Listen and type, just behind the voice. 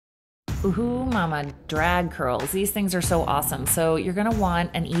Ooh, mama, drag curls. These things are so awesome. So you're gonna want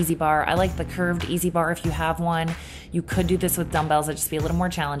an EZ bar. I like the curved EZ bar if you have one. You could do this with dumbbells, it'd just be a little more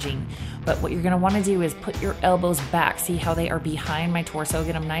challenging. But what you're gonna wanna do is put your elbows back. See how they are behind my torso?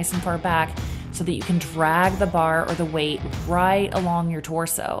 Get them nice and far back so that you can drag the bar or the weight right along your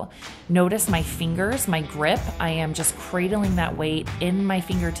torso. Notice my fingers, my grip. I am just cradling that weight in my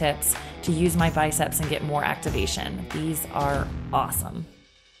fingertips to use my biceps and get more activation. These are awesome.